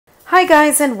Hi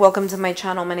guys, and welcome to my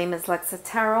channel. My name is Lexa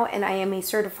Tarot and I am a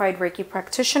certified Reiki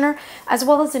practitioner as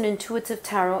well as an intuitive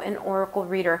tarot and oracle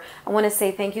reader. I want to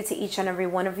say thank you to each and every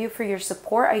one of you for your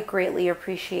support. I greatly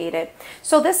appreciate it.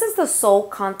 So this is the soul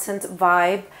content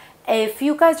vibe. If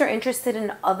you guys are interested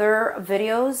in other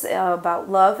videos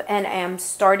about love, and I am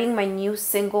starting my new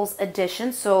singles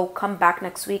edition, so come back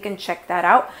next week and check that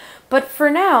out. But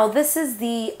for now, this is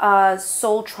the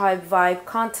Soul Tribe vibe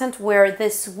content, where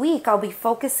this week I'll be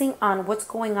focusing on what's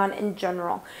going on in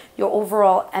general, your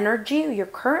overall energy, your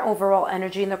current overall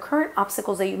energy, and the current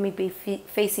obstacles that you may be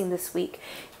facing this week.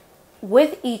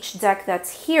 With each deck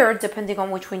that's here, depending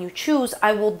on which one you choose,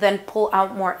 I will then pull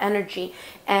out more energy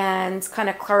and kind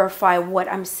of clarify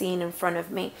what I'm seeing in front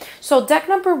of me. So deck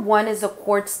number 1 is a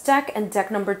quartz deck and deck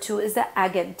number 2 is the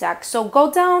agate deck. So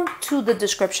go down to the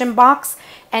description box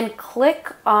and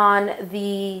click on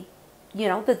the,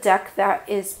 the deck that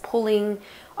is pulling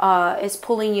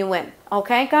you in.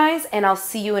 Okay, guys? And I'll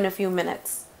see you in a few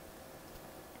minutes.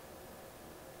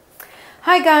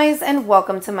 Hi guys, and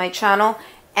welcome to my channel.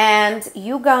 And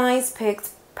you guys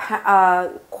picked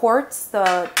quartz,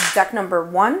 the deck number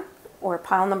 1 or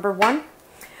pile number 1.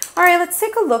 All right, let's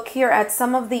take a look here at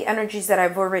some of the energies that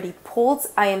I've already pulled.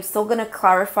 I am still going to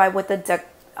clarify what the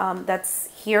deck that's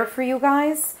here for you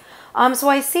guys. So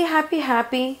I see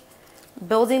happy,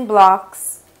 building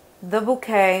blocks, the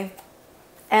bouquet,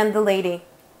 and the lady.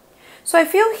 So I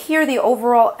feel here the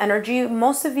overall energy,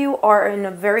 most of you are in a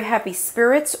very happy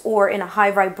spirits or in a high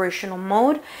vibrational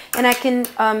mode. And I can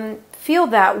feel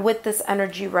that with this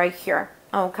energy right here,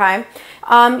 okay?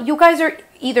 You guys are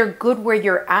either good where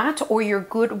you're at, or you're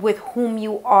good with whom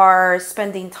you are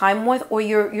spending time with, or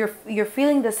you're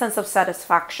feeling the sense of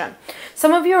satisfaction.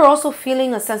 Some of you are also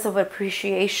feeling a sense of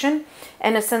appreciation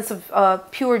and a sense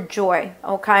of pure joy,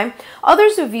 okay?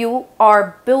 Others of you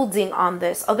are building on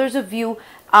this. Others of you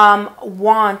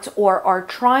want or are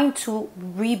trying to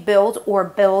rebuild or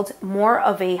build more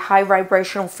of a high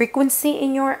vibrational frequency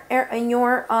in your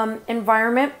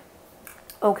environment.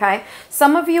 Okay,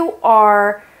 some of you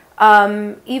are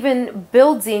even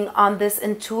building on this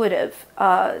intuitive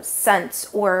sense,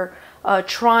 or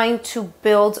trying to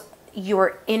build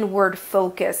your inward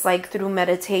focus, like through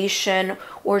meditation,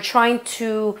 or trying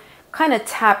to kind of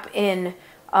tap in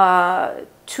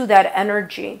to that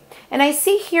energy. And I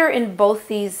see here in both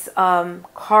these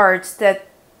cards that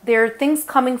there are things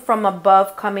coming from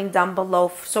above, coming down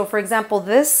below. So for example,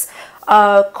 this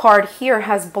card here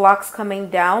has blocks coming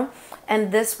down,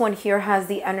 and this one here has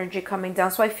the energy coming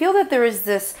down. So I feel that there is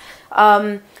this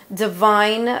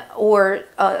divine, or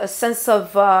a sense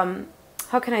of,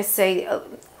 how can I say,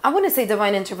 I wouldn't say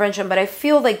divine intervention, but I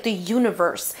feel like the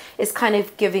universe is kind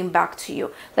of giving back to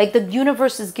you. Like the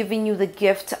universe is giving you the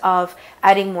gift of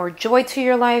adding more joy to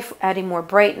your life, adding more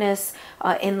brightness,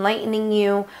 enlightening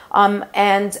you,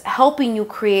 and helping you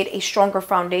create a stronger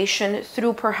foundation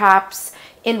through perhaps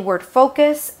inward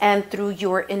focus and through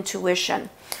your intuition.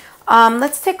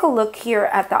 Let's take a look here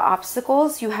at the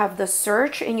obstacles. You have the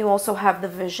search and you also have the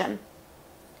vision.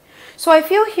 So I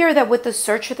feel here that with the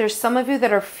search, there's some of you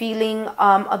that are feeling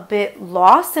a bit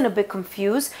lost and a bit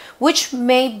confused, which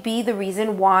may be the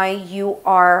reason why you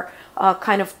are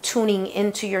kind of tuning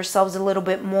into yourselves a little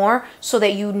bit more, so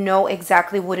that you know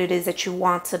exactly what it is that you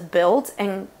want to build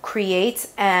and create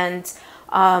and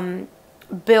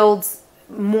build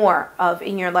more of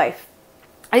in your life.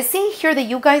 I see here that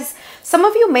you guys, some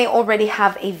of you may already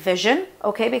have a vision,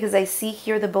 okay, because I see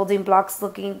here the building blocks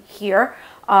looking here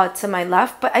to my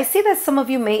left, but I see that some of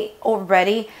you may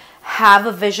already have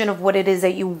a vision of what it is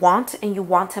that you want and you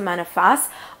want to manifest.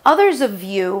 Others of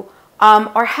you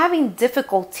are having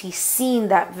difficulty seeing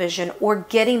that vision or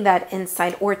getting that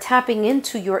insight or tapping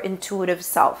into your intuitive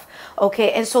self,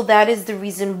 okay? And so that is the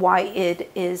reason why it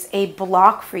is a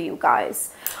block for you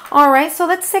guys. All right, so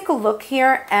let's take a look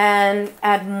here and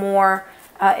add more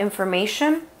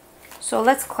information. So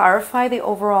let's clarify the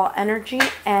overall energy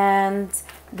and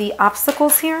the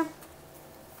obstacles here.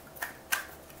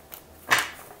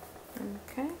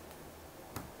 Okay.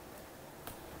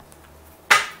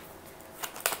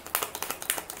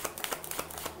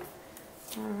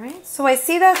 All right, so I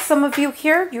see that some of you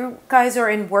here, you guys are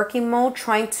in working mode,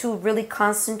 trying to really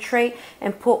concentrate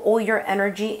and put all your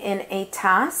energy in a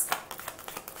task.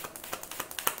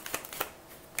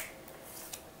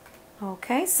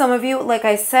 Okay, some of you, like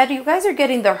I said, you guys are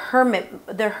getting the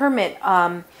hermit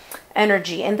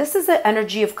energy, and this is the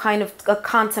energy of kind of a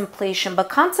contemplation, but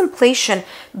contemplation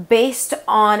based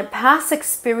on past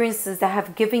experiences that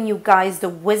have given you guys the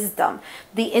wisdom,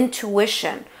 the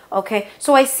intuition. Okay,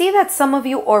 so I see that some of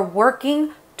you are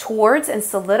working towards and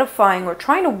solidifying, or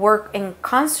trying to work and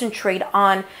concentrate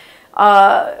on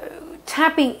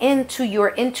tapping into your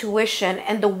intuition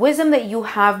and the wisdom that you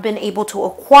have been able to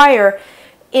acquire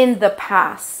in the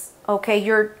past. Okay,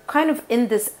 you're kind of in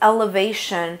this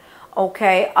elevation,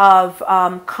 okay, of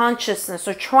consciousness,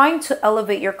 or trying to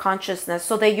elevate your consciousness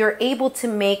so that you're able to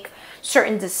make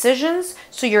certain decisions,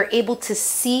 so you're able to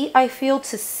see, I feel,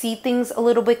 to see things a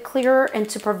little bit clearer and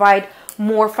to provide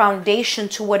more foundation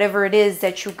to whatever it is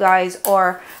that you guys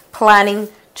are planning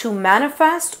to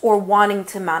manifest or wanting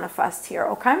to manifest here.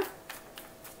 Okay.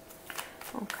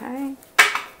 Okay.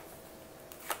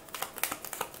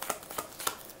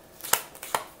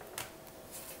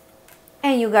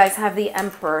 And you guys have the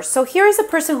Emperor. So here is a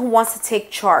person who wants to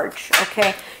take charge,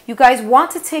 okay? You guys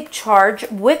want to take charge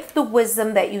with the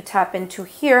wisdom that you tap into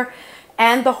here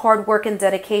and the hard work and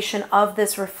dedication of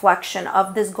this reflection,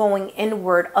 of this going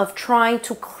inward, of trying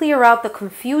to clear out the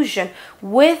confusion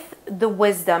with the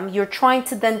wisdom. You're trying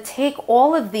to then take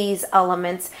all of these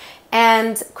elements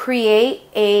and create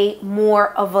a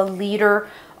more of a leader,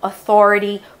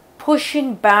 authority,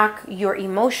 pushing back your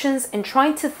emotions and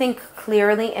trying to think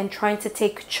clearly and trying to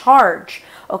take charge,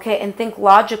 okay, and think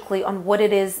logically on what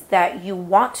it is that you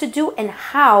want to do and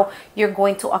how you're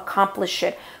going to accomplish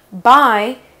it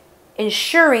by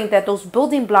ensuring that those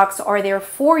building blocks are there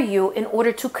for you in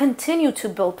order to continue to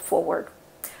build forward.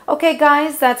 Okay,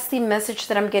 guys, that's the message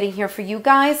that I'm getting here for you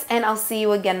guys, and I'll see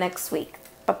you again next week.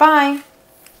 Bye-bye.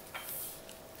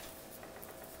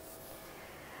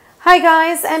 Hi,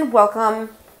 guys, and welcome.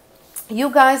 You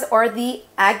guys are the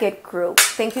Agate group.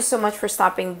 Thank you so much for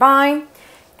stopping by.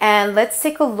 And let's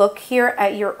take a look here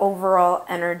at your overall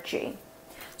energy.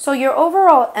 So your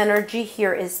overall energy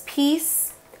here is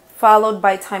peace, followed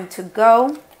by time to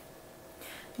go,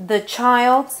 the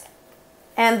child,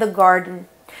 and the garden.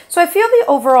 So I feel the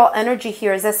overall energy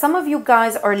here is that some of you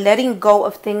guys are letting go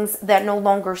of things that no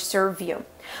longer serve you.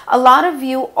 A lot of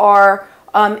you are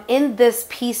in this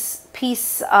peace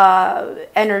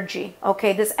energy,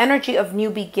 okay, this energy of new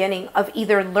beginning, of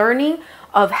either learning,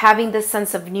 of having this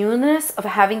sense of newness, of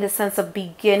having this sense of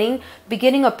beginning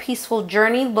a peaceful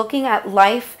journey, looking at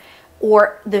life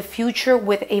or the future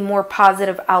with a more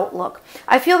positive outlook.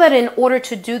 I feel that in order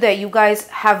to do that, you guys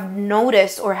have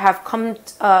noticed or have come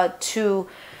to,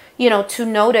 you know, to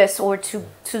notice or to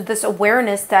this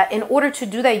awareness that in order to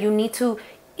do that, you need to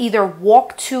either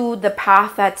walk to the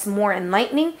path that's more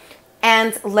enlightening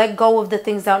and let go of the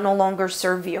things that no longer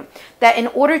serve you. That in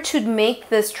order to make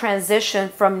this transition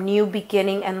from new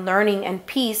beginning and learning and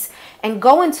peace and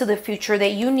go into the future,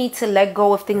 that you need to let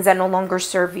go of things that no longer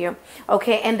serve you,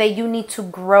 okay? And that you need to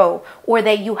grow, or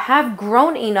that you have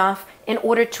grown enough in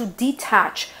order to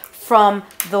detach from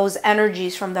those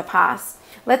energies from the past.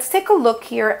 Let's take a look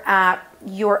here at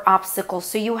your obstacles.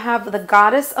 So you have the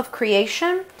Goddess of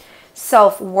Creation,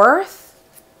 self-worth,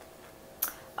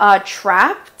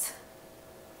 trapped,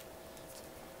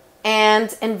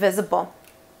 and invisible.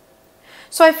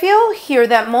 So I feel here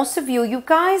that most of you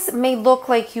guys may look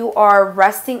like you are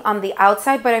resting on the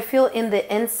outside, but I feel in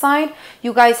the inside,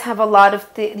 you guys have a lot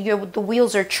of the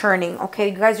wheels are churning, okay?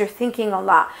 You guys are thinking a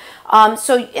lot.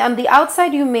 So on the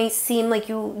outside, you may seem like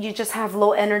you just have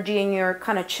low energy and you're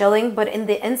kind of chilling, but in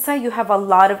the inside, you have a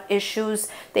lot of issues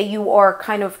that you are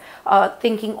kind of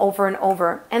thinking over and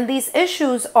over. And these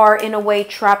issues are in a way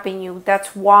trapping you.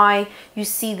 That's why you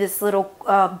see this little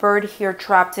bird here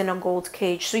trapped in a gold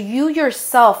cage. So you yourself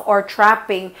are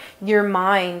trapping your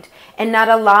mind and not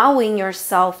allowing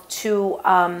yourself to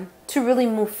really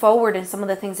move forward in some of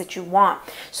the things that you want.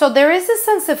 So there is a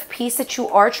sense of peace that you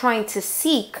are trying to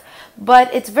seek,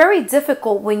 but it's very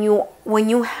difficult when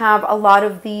you have a lot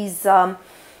of these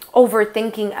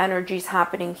overthinking energies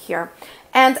happening here.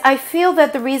 And I feel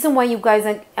that the reason why you guys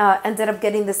ended up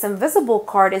getting this invisible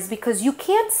card is because you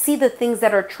can't see the things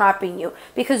that are trapping you,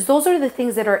 because those are the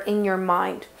things that are in your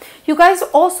mind. You guys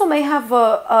also may have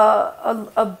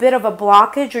a bit of a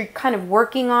blockage, or kind of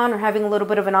working on or having a little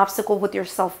bit of an obstacle with your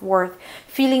self-worth,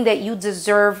 feeling that you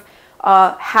deserve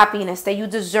happiness, that you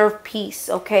deserve peace,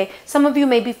 okay? Some of you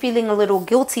may be feeling a little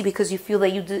guilty because you feel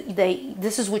that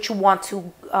this is what you want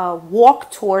to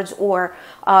walk towards, or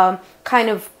kind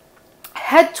of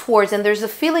head towards, and there's a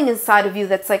feeling inside of you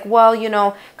that's like, well, you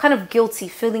know, kind of guilty,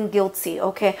 feeling guilty,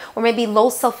 okay? Or maybe low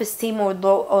self-esteem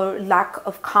or lack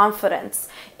of confidence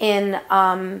in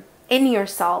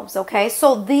yourselves, okay?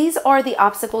 So these are the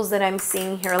obstacles that I'm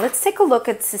seeing here. Let's take a look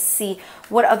to see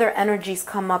what other energies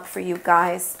come up for you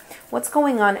guys. What's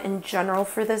going on in general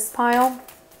for this pile?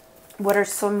 What are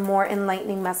some more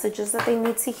enlightening messages that they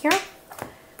need to hear?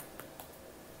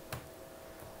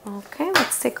 Okay,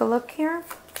 let's take a look here.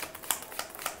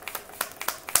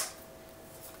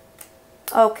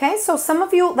 Okay, so some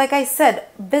of you, like I said,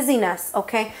 busyness,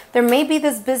 okay? There may be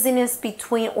this busyness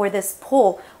between, or this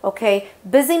pull, okay?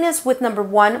 Busyness with number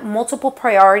one, multiple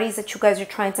priorities that you guys are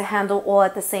trying to handle all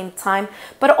at the same time.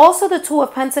 But also the Two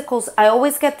of Pentacles, I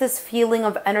always get this feeling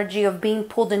of energy of being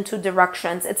pulled in two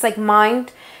directions. It's like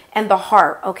mind and the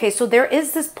heart, okay? So there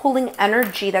is this pulling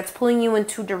energy that's pulling you in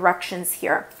two directions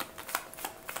here.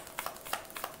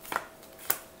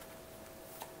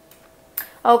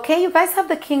 Okay, you guys have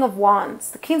the King of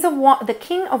Wands. The King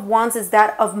of Wands is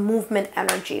that of movement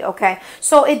energy, okay?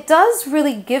 So it does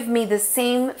really give me the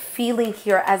same feeling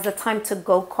here as the Time to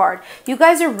Go card. You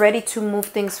guys are ready to move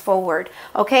things forward,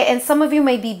 okay? And some of you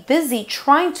may be busy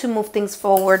trying to move things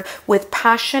forward with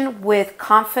passion, with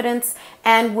confidence,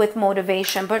 and with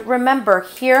motivation. But remember,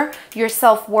 here, your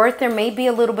self-worth, there may be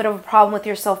a little bit of a problem with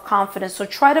your self-confidence. So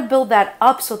try to build that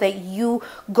up so that you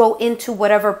go into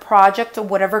whatever project or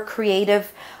whatever creative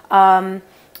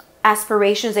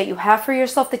aspirations that you have for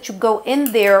yourself, that you go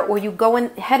in there, or you go and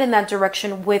head in that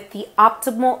direction with the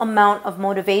optimal amount of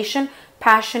motivation,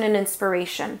 passion, and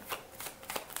inspiration.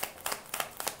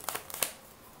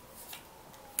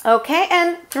 Okay,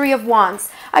 and Three of Wands.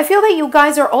 I feel that you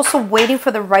guys are also waiting for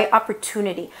the right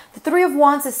opportunity. The Three of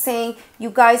Wands is saying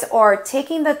you guys are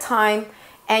taking the time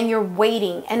and you're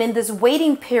waiting. And in this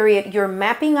waiting period, you're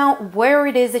mapping out where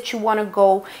it is that you want to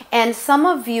go. And some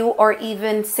of you are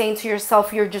even saying to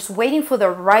yourself, you're just waiting for the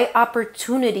right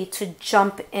opportunity to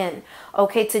jump in.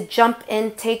 Okay, to jump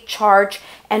in, take charge,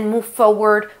 and move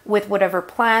forward with whatever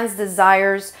plans,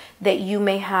 desires that you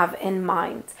may have in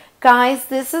mind. Guys,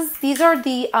 these are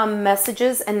the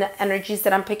messages and the energies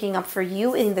that I'm picking up for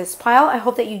you in this pile. I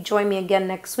hope that you join me again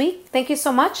next week. Thank you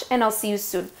so much, and I'll see you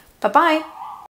soon. Bye-bye.